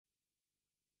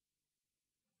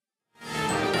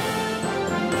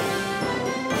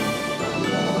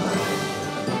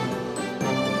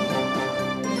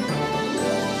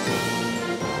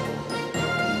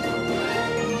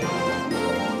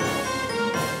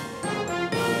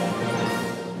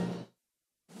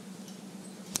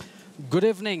Good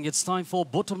evening. It's time for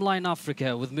Bottomline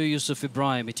Africa with me, Yusuf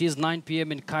Ibrahim. It is 9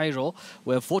 p.m. in Cairo,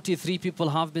 where 43 people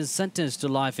have been sentenced to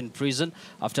life in prison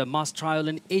after a mass trial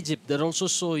in Egypt that also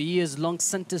saw years-long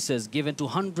sentences given to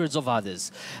hundreds of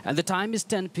others. And the time is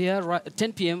 10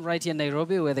 p.m. right here in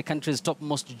Nairobi, where the country's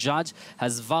topmost judge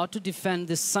has vowed to defend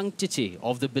the sanctity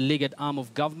of the beleaguered arm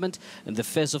of government in the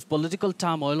face of political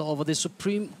turmoil over the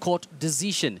Supreme Court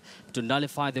decision to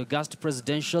nullify the August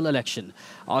presidential election.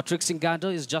 Our Trixie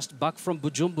Ngando is just back from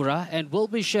Bujumbura and will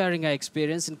be sharing her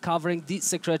experience in covering the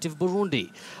Secretariat of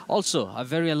Burundi. Also, a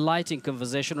very enlightening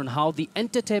conversation on how the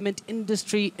entertainment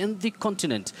industry in the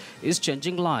continent is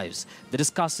changing lives. The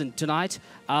discussant tonight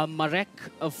are Marek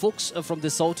Fuchs from the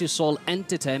Sauti Sol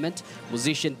Entertainment,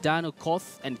 musician Dan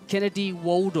Okoth, and Kennedy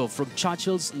Waudo from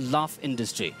Churchill's Laugh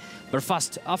Industry. But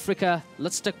first, Africa,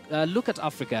 let's take a look at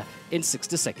Africa in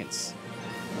 60 seconds.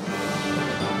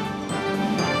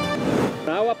 On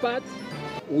our part,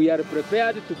 we are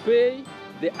prepared to pay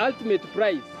the ultimate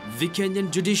price. The Kenyan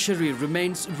judiciary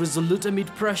remains resolute amid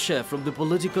pressure from the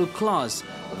political class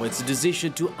over its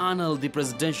decision to annul the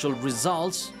presidential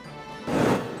results.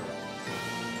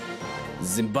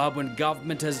 Zimbabwean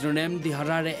government has renamed the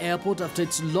Harare airport after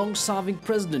its long-serving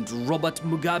president, Robert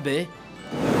Mugabe.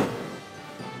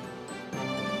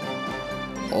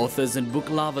 Authors and book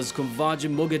lovers converge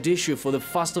in Mogadishu for the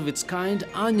first of its kind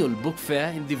annual book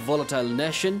fair in the volatile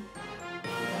nation.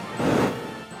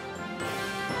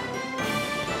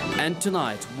 And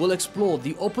tonight, we'll explore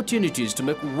the opportunities to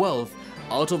make wealth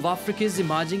out of Africa's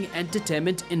emerging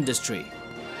entertainment industry.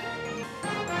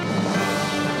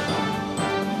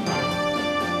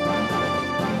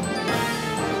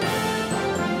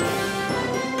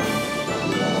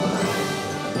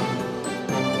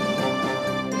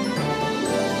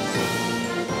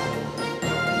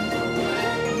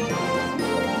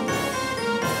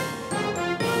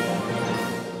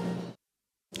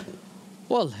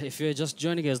 Well, if you're just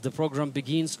joining us, the program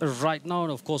begins right now.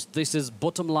 And of course, this is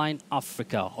Bottomline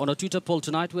Africa. On a Twitter poll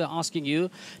tonight, we're asking you,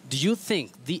 do you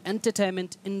think the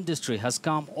entertainment industry has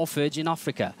come of age in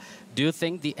Africa? Do you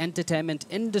think the entertainment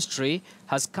industry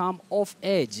has come of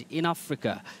age in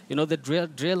Africa? You know, the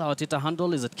drill, our Twitter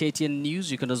handle is at KTN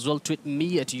News. You can as well tweet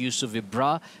me at Yusuf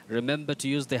Ibra. Remember to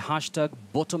use the hashtag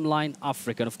Bottomline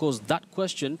Africa. And of course, that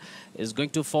question is going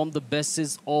to form the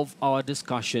basis of our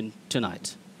discussion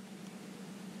tonight.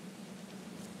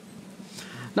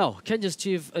 Now, Kenya's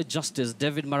Chief Justice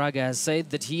David Maraga has said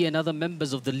that he and other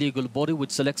members of the legal body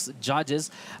which selects judges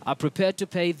are prepared to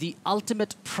pay the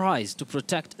ultimate price to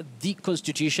protect the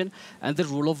Constitution and the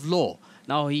rule of law.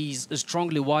 Now, his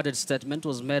strongly worded statement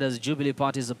was made as Jubilee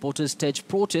Party supporters staged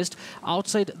protest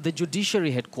outside the judiciary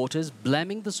headquarters,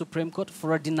 blaming the Supreme Court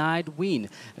for a denied win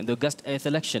in the August 8th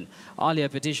election. Earlier, a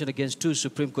petition against two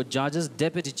Supreme Court judges,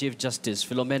 Deputy Chief Justice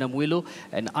Philomena Mwilu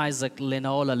and Isaac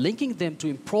Lenaola, linking them to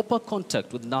improper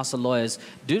contact with NASA lawyers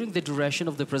during the duration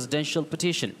of the presidential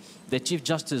petition. The Chief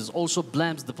Justice also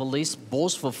blames the police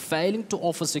boss for failing to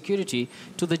offer security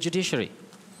to the judiciary.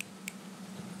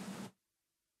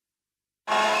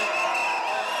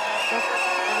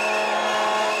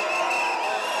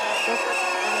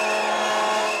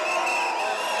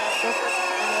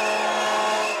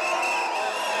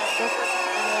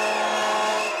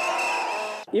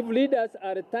 If leaders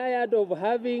are tired of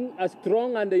having a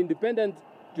strong and independent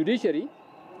judiciary,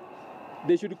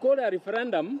 they should call a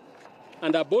referendum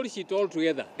and abolish it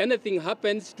altogether. Anything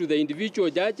happens to the individual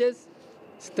judges,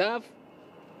 staff,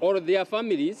 or their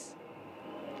families,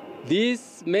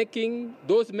 those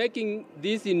making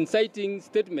these inciting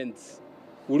statements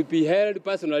will be held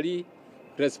personally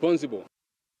responsible.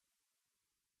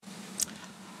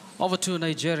 Over to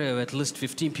Nigeria, where at least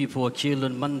 15 people were killed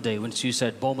on Monday when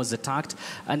suicide bombers attacked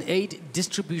an aid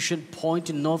distribution point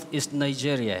in northeast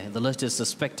Nigeria in the latest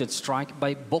suspected strike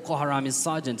by Boko Haram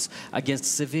insurgents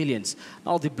against civilians.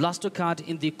 Now, the blast occurred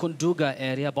in the Konduga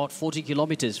area, about 40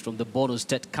 kilometers from the Borno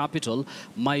state capital,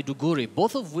 Maiduguri,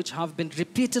 both of which have been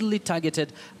repeatedly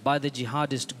targeted by the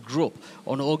jihadist group.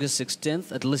 On August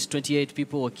 16th, at least 28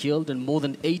 people were killed and more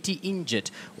than 80 injured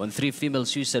when 3 female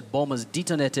suicide bombers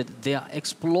detonated their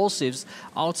explosives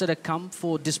outside a camp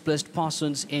for displaced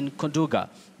persons in Konduga.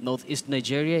 Northeast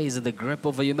Nigeria is in the grip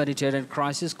of a humanitarian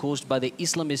crisis caused by the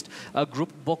Islamist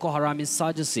group Boko Haram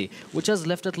insurgency, which has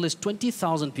left at least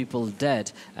 20,000 people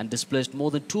dead and displaced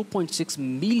more than 2.6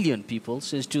 million people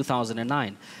since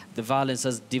 2009. The violence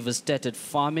has devastated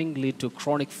farming, led to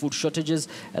chronic food shortages,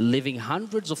 and leaving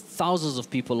hundreds of thousands of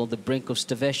people on the brink of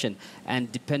starvation and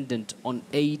dependent on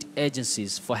aid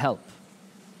agencies for help.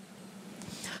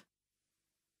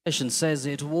 Says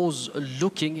it was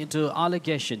looking into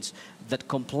allegations that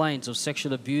complaints of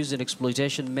sexual abuse and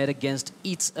exploitation made against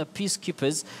its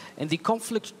peacekeepers in the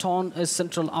conflict-torn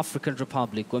Central African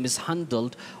Republic were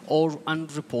mishandled or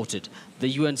unreported.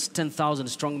 The UN's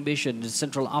 10,000-strong mission in the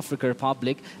Central African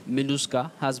Republic, MINUSCA,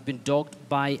 has been dogged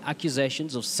by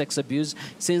accusations of sex abuse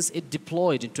since it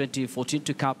deployed in 2014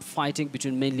 to curb fighting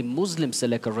between mainly Muslim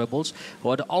Seleka rebels who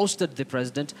had ousted the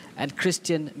president and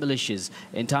Christian militias.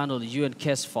 Internal UN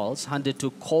case files handed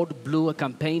to Code Blue, a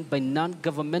campaign by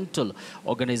non-governmental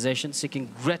organizations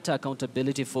seeking greater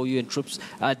accountability for UN troops,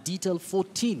 detailed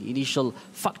 14 initial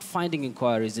fact-finding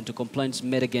inquiries into complaints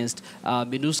made against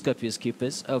MINUSCA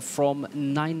peacekeepers from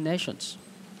 9 nations.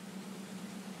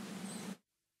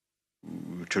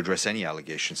 To address any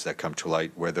allegations that come to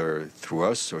light, whether through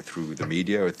us or through the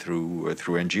media or through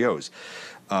NGOs.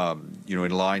 In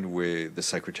line with the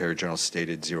Secretary General's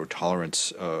stated zero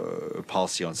tolerance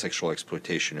policy on sexual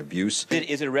exploitation abuse.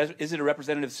 Is it a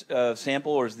representative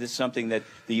sample, or is this something that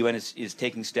the UN is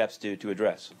taking steps to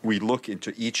address? We look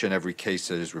into each and every case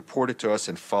that is reported to us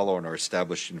and follow on our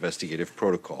established investigative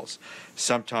protocols.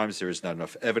 Sometimes there is not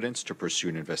enough evidence to pursue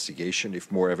an investigation.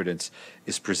 If more evidence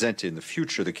is presented in the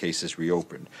future, the case is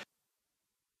reopened.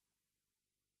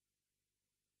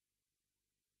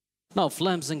 Now,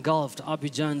 flames engulfed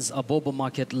Abidjan's Abobo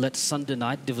market late Sunday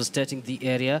night, devastating the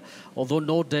area. Although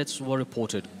no deaths were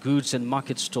reported, goods and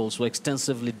market stalls were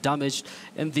extensively damaged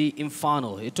in the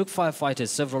inferno. It took firefighters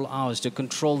several hours to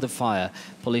control the fire.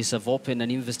 Police have opened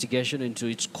an investigation into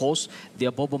its cause. The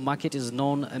Abobo market is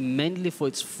known mainly for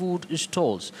its food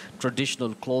stalls.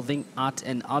 Traditional clothing, art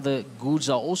and other goods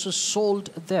are also sold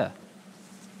there.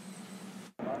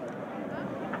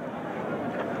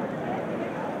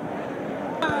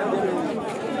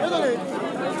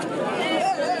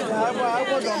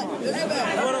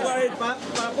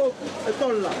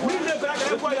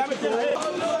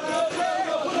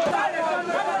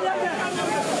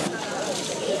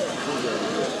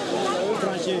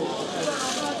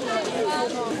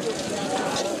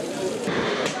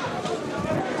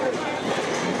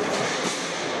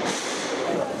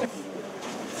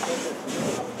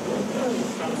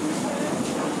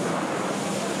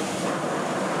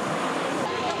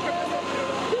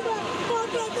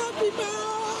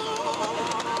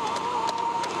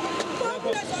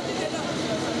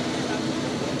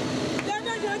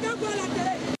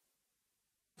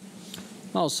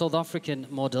 Now, South African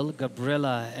model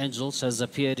Gabriela Angels has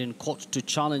appeared in court to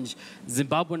challenge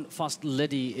Zimbabwean First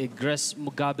Lady Grace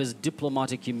Mugabe's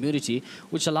diplomatic immunity,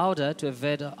 which allowed her to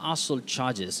evade assault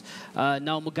charges.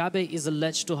 Now, Mugabe is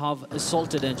alleged to have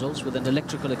assaulted Angels with an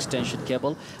electrical extension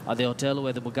cable at the hotel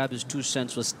where the Mugabe's 2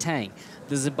 cents was staying.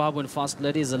 The Zimbabwean First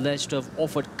Lady is alleged to have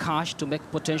offered cash to make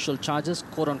potential charges,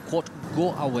 quote-unquote,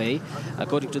 go away.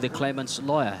 According to the claimant's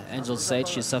lawyer, Angels said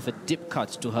she suffered deep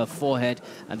cuts to her forehead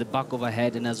and the back of her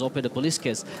head and has opened a police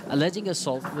case alleging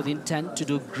assault with intent to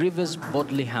do grievous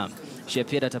bodily harm. She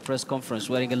appeared at a press conference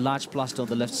wearing a large plaster on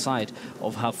the left side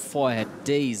of her forehead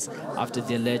days after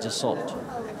the alleged assault.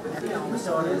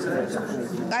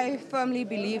 I firmly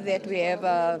believe that we have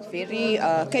a very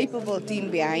capable team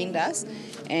behind us,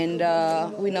 and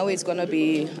we know it's going to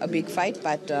be a big fight,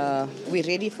 but we're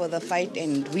ready for the fight,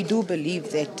 and we do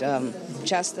believe that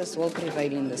justice will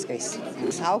prevail in this case.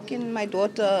 How can my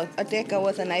daughter attack her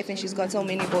with a knife and she's got so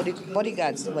many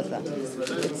bodyguards with her?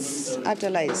 It's utter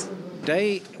lies.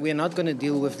 Today, we're not going to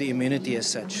deal with the immunity as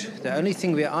such. The only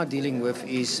thing we are dealing with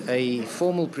is a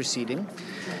formal proceeding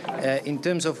in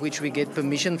terms of which we get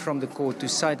permission from the court to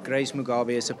cite Grace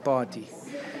Mugabe as a party.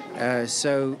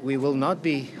 So we will not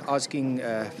be asking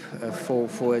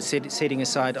for a setting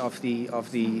aside of the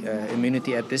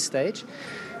immunity at this stage.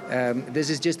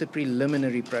 This is just a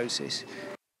preliminary process.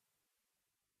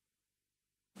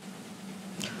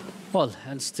 Well,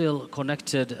 and still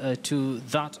connected to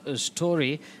that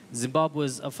story,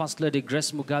 Zimbabwe's First Lady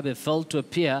Grace Mugabe failed to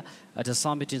appear at a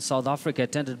summit in South Africa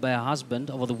attended by her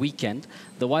husband over the weekend.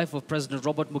 The wife of President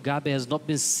Robert Mugabe has not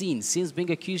been seen since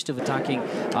being accused of attacking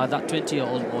that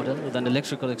 20-year-old model with an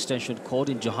electrical extension cord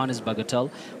in Johannesburg hotel,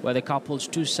 where the couple's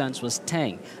 2 sons was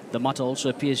staying. The matter also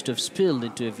appears to have spilled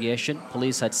into aviation.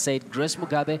 Police had said Grace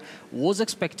Mugabe was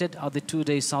expected at the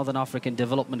 2-day Southern African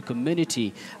Development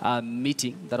Community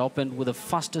meeting that opened with a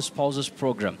Faster Spouses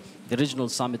program. The regional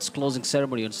summit's closing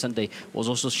ceremony on Sunday was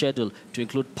also scheduled to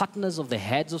include partners of the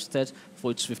heads of state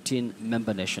for its 15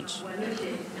 member nations.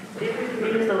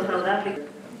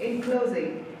 In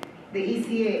closing, the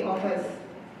ECA offers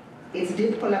its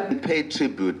deep collaboration. Pay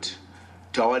tribute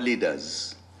to our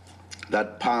leaders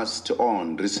that passed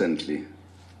on recently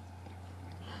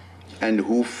and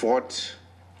who fought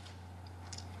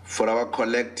for our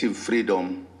collective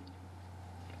freedom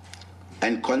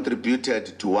and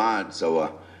contributed towards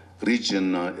our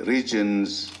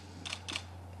region's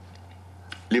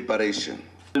liberation.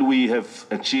 We have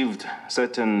achieved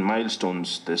certain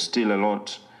milestones. There's still a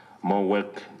lot more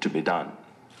work to be done.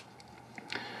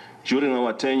 During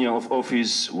our tenure of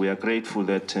office, we are grateful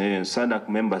that SADC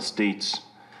member states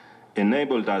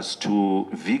enabled us to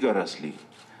vigorously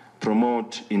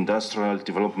promote industrial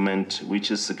development, which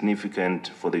is significant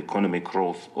for the economic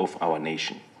growth of our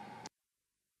nation.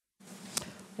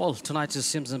 Well, tonight it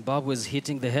seems Zimbabwe is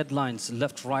hitting the headlines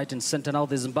left, right, and center. Now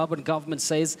the Zimbabwean government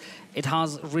says it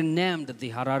has renamed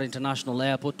the Harare International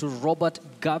Airport to Robert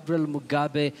Gabriel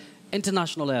Mugabe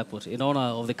International Airport in honor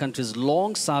of the country's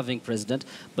long-serving president,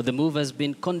 but the move has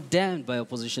been condemned by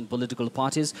opposition political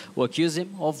parties who accuse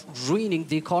him of ruining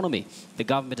the economy. The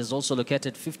government has also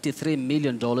allocated $53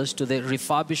 million to the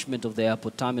refurbishment of the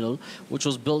airport terminal, which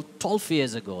was built 12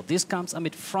 years ago. This comes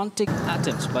amid frantic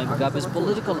attempts by Mugabe's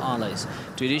political allies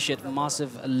to initiate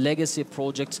massive legacy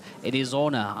projects in his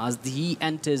honor as he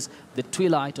enters the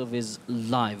twilight of his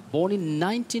life. Born in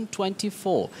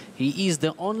 1924, he is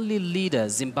the only leader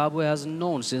Zimbabwe has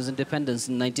known since independence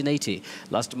in 1980.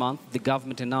 Last month, the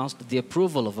government announced the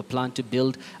approval of a plan to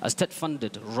build a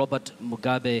state-funded Robert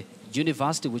Mugabe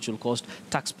University, which will cost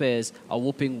taxpayers a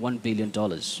whopping $1 billion.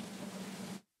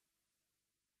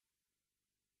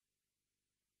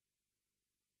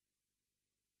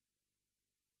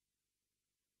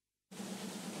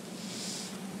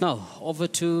 Now, over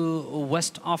to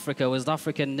West Africa. West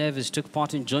African navies took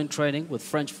part in joint training with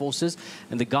French forces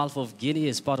in the Gulf of Guinea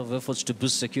as part of efforts to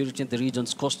boost security in the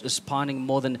region's coast, spanning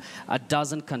more than a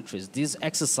dozen countries. This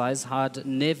exercise had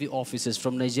Navy officers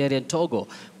from Nigeria and Togo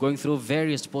going through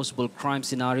various possible crime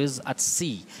scenarios at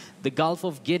sea. The Gulf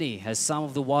of Guinea has some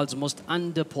of the world's most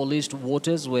under-policed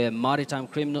waters, where maritime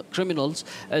criminals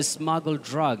smuggle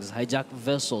drugs, hijack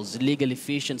vessels, illegally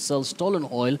fish and sell stolen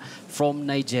oil from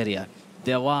Nigeria.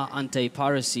 There were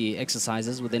anti-piracy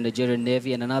exercises with the Nigerian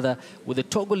Navy and another with the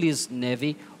Togolese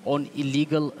Navy on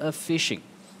illegal fishing.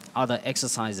 Other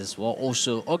exercises were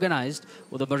also organized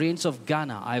with the Marines of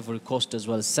Ghana, Ivory Coast, as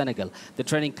well as Senegal. The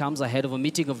training comes ahead of a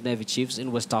meeting of Navy chiefs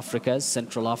in West Africa,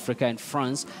 Central Africa, and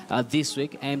France this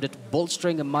week, aimed at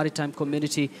bolstering a maritime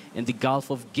community in the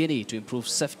Gulf of Guinea to improve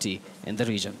safety in the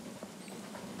region.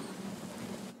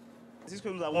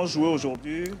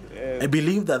 I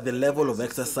believe that the level of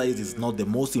exercise is not the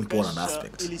most important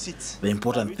aspect. The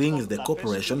important thing is the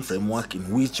cooperation framework in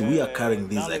which we are carrying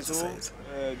this exercise.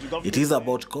 It is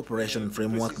about cooperation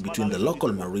framework between the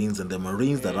local Marines and the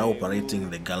Marines that are operating in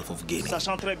the Gulf of Guinea.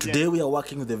 Today we are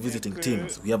working with the visiting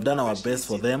teams. We have done our best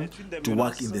for them to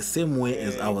work in the same way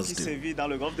as ours do.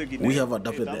 We have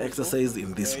adopted the exercise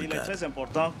in this regard.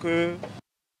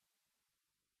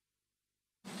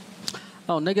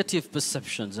 Now, negative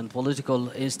perceptions and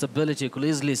political instability could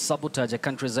easily sabotage a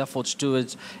country's efforts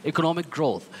towards economic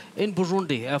growth. In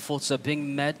Burundi, efforts are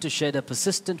being made to shed a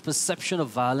persistent perception of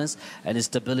violence and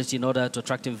instability in order to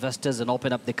attract investors and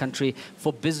open up the country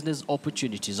for business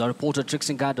opportunities. Our reporter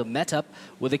Trixingado met up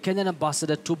with the Kenyan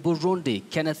ambassador to Burundi,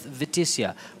 Kenneth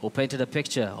Vitisia, who painted a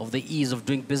picture of the ease of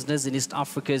doing business in East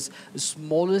Africa's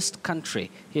smallest country.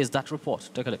 Here's that report.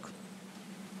 Take a look.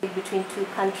 Between two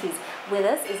countries. With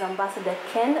us is Ambassador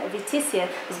Ken Vitisia,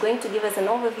 who's going to give us an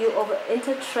overview of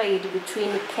intertrade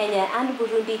between Kenya and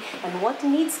Burundi and what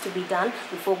needs to be done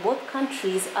before both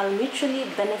countries are mutually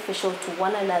beneficial to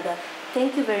one another.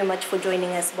 Thank you very much for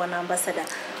joining us, Bwana Ambassador.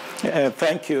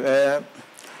 Thank you.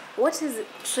 What is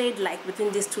trade like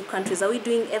between these two countries? Are we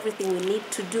doing everything we need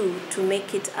to do to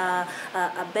make it a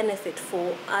benefit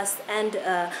for us and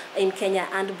in Kenya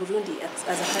and Burundi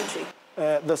as a country?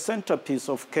 The centerpiece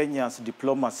of Kenya's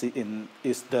diplomacy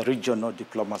is the regional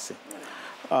diplomacy.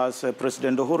 As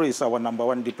President Uhuru is our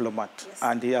 #1 diplomat, yes,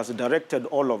 and he has directed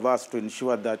all of us to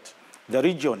ensure that the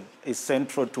region is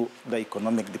central to the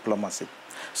economic diplomacy.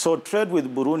 So trade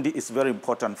with Burundi is very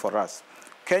important for us.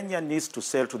 Kenya needs to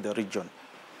sell to the region.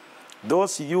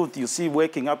 Those youth you see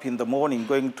waking up in the morning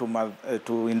going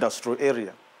to industrial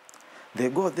area, they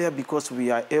go there because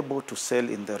we are able to sell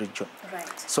in the region.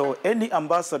 Right. So any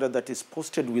ambassador that is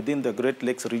posted within the Great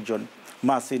Lakes region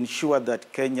must ensure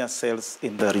that Kenya sells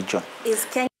in the region. Is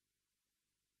Kenya...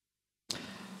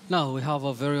 Now, we have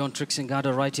our very own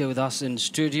Trixingado right here with us in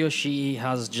studio. She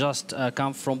has just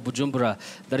come from Bujumbura,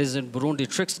 that is in Burundi.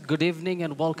 Trix, good evening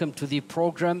and welcome to the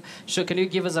program. So can you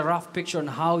give us a rough picture on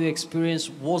how your experience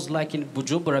was like in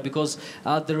Bujumbura? Because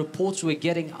the reports we're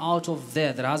getting out of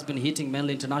there that has been hitting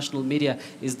mainly international media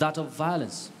is that of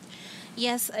violence.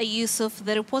 Yes, Yusuf,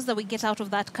 the reports that we get out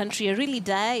of that country are really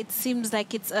dire. It seems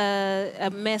like it's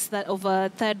a mess of a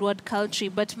third world country.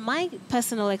 But my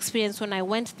personal experience when I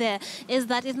went there is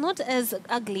that it's not as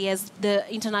ugly as the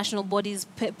international bodies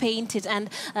paint it. And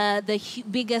the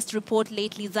biggest report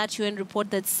lately is that UN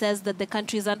report that says that the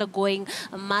country is undergoing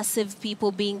massive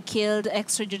people being killed,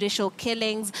 extrajudicial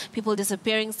killings, people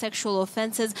disappearing, sexual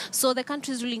offenses. So the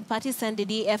country's ruling party,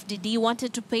 CNDD, FDD,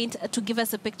 wanted to give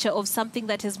us a picture of something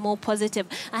that is more positive.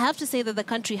 I have to say that the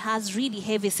country has really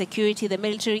heavy security. The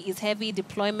military is heavy,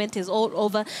 deployment is all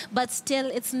over, but still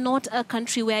it's not a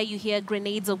country where you hear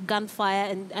grenades of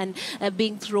gunfire and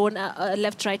being thrown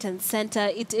left, right, and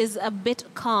center. It is a bit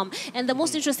calm. And the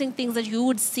most interesting things that you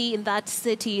would see in that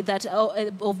city that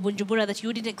of Bujumbura that you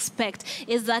wouldn't expect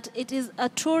is that it is a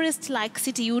tourist-like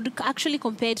city. You would actually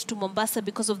compare it to Mombasa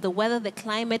because of the weather, the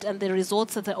climate, and the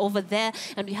resorts that are over there.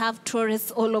 And we have tourists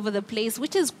all over the place,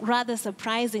 which is rather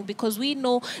surprising because we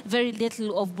know very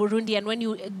little of Burundi, and when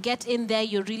you get in there,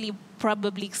 you're really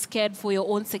probably scared for your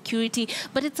own security,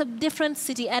 but it's a different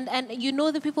city. And you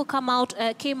know, the people came out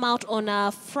on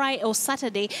a Friday or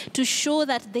Saturday to show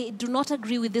that they do not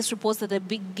agree with these reports that are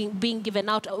being given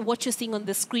out. What you're seeing on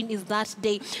the screen is that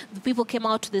day the people came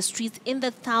out to the streets in the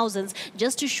thousands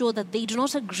just to show that they do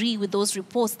not agree with those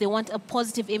reports. They want a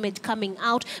positive image coming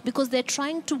out because they're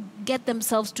trying to get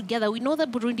themselves together. We know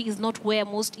that Burundi is not where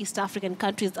most East African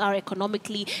countries are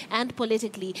economically and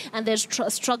politically, and they're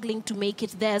struggling to make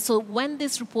it there. So when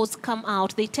these reports come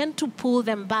out, they tend to pull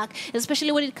them back, especially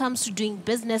when it comes to doing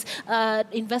business.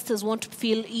 Investors won't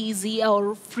feel easy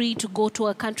or free to go to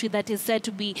a country that is said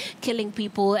to be killing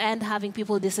people and having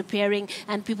people disappearing,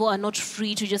 and people are not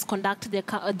free to just conduct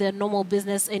their normal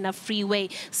business in a free way.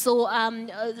 So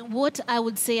what I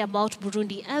would say about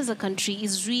Burundi as a country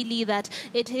is really that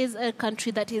it is a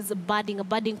country that is a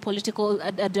budding political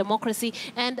democracy.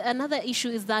 And another issue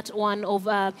is that one of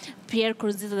Pierre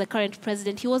Nkurunziza, the current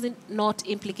president. He wasn't not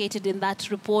implicated in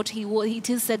that report. It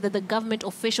is said that the government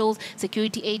officials,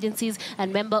 security agencies,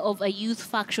 and member of a youth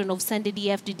faction of CNDD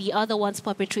FDD are the ones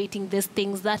perpetrating these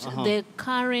things, that the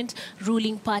current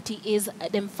ruling party is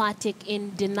emphatic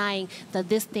in denying that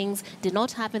these things did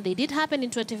not happen. They did happen in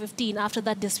 2015 after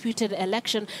that disputed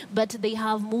election, but they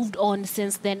have moved on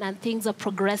since then, and things are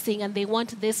progressing, and they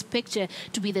want this picture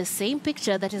to be the same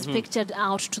picture that is pictured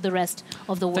out to the rest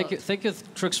of the world. Thank you,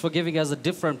 Trix, for giving us a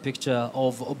different picture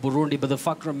of Burundi, but the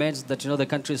fact remains that, you know, the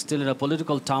country is still in a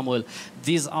political turmoil.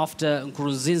 This after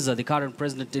Nkurunziza, the current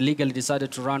president, illegally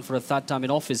decided to run for a third term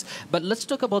in office. But let's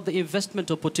talk about the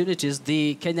investment opportunities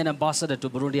the Kenyan ambassador to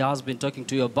Burundi has been talking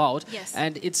to you about. Yes.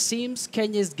 And it seems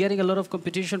Kenya is getting a lot of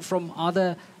competition from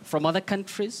other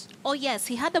countries? Oh, yes.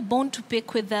 He had a bone to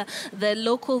pick with the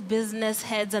local business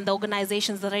heads and the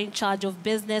organizations that are in charge of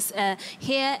business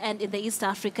here and in the East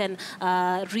African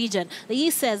region.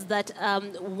 He says that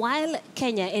while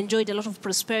Kenya enjoyed a lot of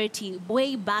prosperity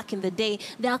way back in the day,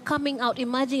 they are coming out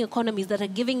emerging economies that are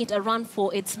giving it a run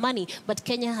for its money. But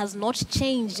Kenya has not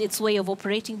changed its way of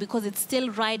operating because it's still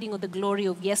riding on the glory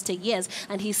of yesteryears.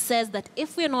 And he says that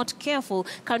if we're not careful,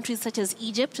 countries such as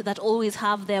Egypt that always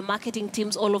have their marketing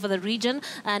teams all over the region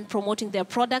and promoting their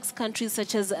products, countries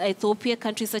such as Ethiopia,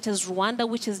 countries such as Rwanda,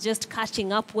 which is just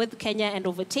catching up with Kenya and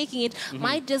overtaking it,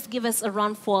 might just give us a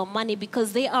run for our money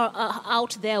because they are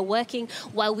out there working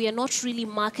while we are not really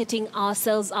marketing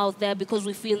ourselves out there because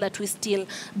we feel that we still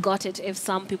got it, as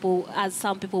some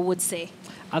people would say.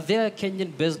 Are there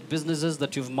Kenyan-based businesses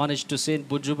that you've managed to see in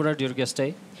Bujumbura during your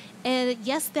stay?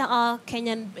 Yes, there are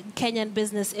Kenyan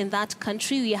business in that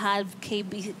country. We have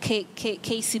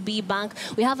KCB Bank.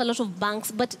 We have a lot of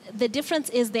banks, but the difference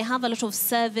is they have a lot of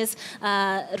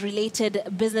service-related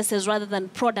businesses rather than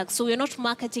products. So we're not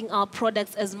marketing our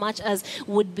products as much as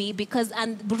would be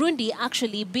and Burundi,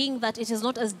 actually, being that it is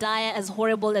not as dire, as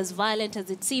horrible, as violent as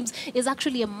it seems, is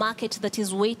actually a market that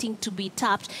is waiting to be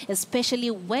tapped, especially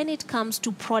when it comes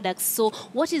to products. So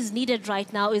what is needed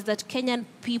right now is that Kenyan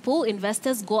people,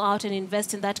 investors, go out and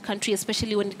invest in that country,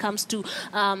 especially when it comes to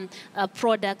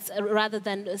products rather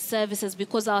than services,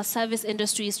 because our service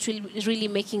industry is really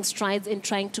making strides in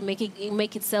trying to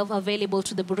make itself available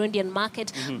to the Burundian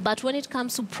market. But when it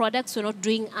comes to products, we're not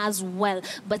doing as well.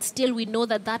 But still, we know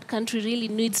that that country really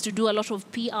needs to do a lot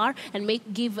of PR and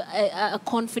give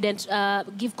confidence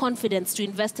to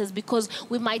investors, because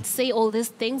we might say all these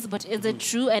things, but is it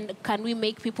true, and can we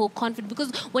make people confident?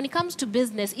 Because when it comes to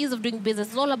business, ease of doing business,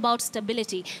 it's all about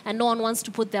stability, and no one wants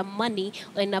to put their money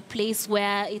in a place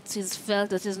where it is felt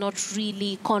that is not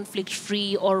really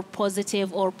conflict-free or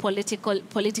positive or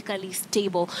politically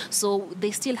stable. So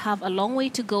they still have a long way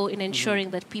to go in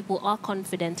ensuring that people are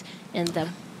confident in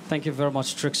them. Thank you very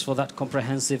much, Trix, for that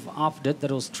comprehensive update. That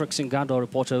was Trix Ngando, a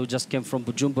reporter who just came from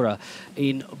Bujumbura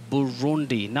in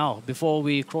Burundi. Now, before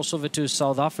we cross over to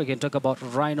South Africa and talk about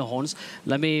rhino horns,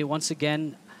 let me once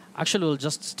again, actually we'll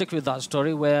just stick with that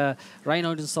story where rhino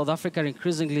horns in South Africa are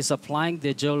increasingly supplying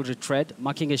their jewelry trade,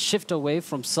 marking a shift away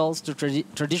from sales to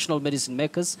traditional medicine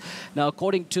makers. Now,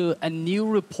 according to a new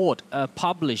report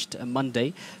published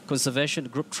Monday, conservation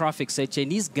group Traffic said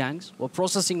Chinese gangs were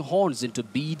processing horns into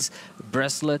beads,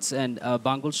 bracelets and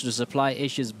bangles to supply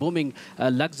Asia's booming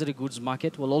luxury goods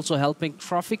market, while also helping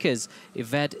traffickers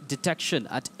evade detection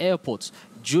at airports.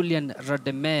 Julian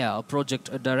Rademea, a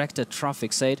project director at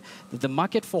Traffic, said that the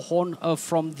market for horn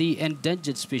from the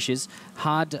endangered species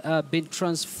had been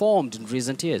transformed in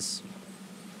recent years.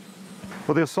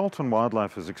 Well, the assault on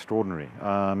wildlife is extraordinary.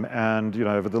 And, you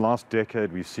know, over the last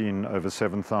decade, we've seen over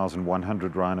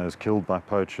 7,100 rhinos killed by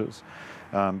poachers.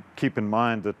 Keep in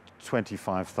mind that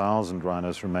 25,000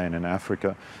 rhinos remain in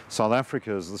Africa. South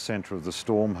Africa is the center of the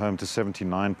storm, home to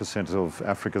 79% of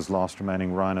Africa's last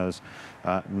remaining rhinos,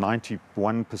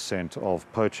 91%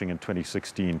 of poaching in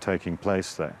 2016 taking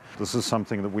place there. This is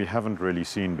something that we haven't really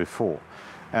seen before.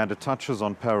 And it touches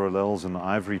on parallels in the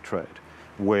ivory trade,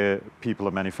 where people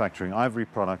are manufacturing ivory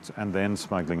products and then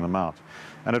smuggling them out.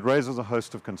 And it raises a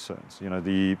host of concerns. You know,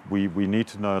 we need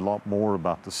to know a lot more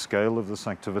about the scale of this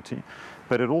activity,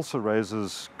 but it also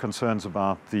raises concerns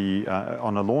about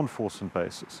on a law enforcement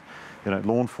basis. You know,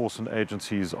 law enforcement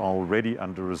agencies are already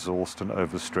under-resourced and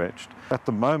overstretched. At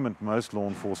the moment, most law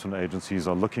enforcement agencies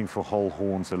are looking for whole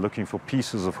horns, they're looking for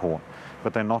pieces of horn,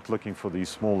 but they're not looking for these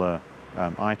smaller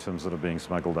items that are being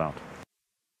smuggled out.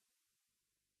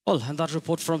 Well, and that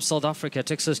report from South Africa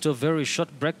takes us to a very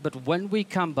short break, but when we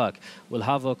come back, we'll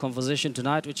have a conversation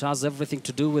tonight which has everything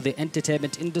to do with the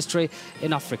entertainment industry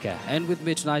in Africa. And with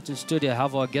me tonight in studio, I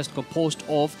have our guest composed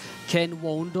of Ken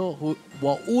Waudo,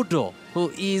 who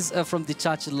is from the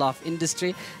church laugh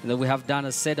industry. And then we have Dana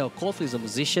Seda Okoth, who is a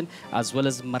musician, as well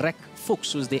as Marek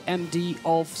Fuchs, who is the MD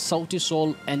of Sauti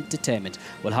Sol Entertainment.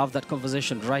 We'll have that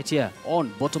conversation right here on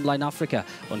Bottomline Africa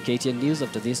on KTN News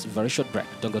after this very short break.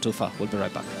 Don't go too far. We'll be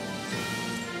right back.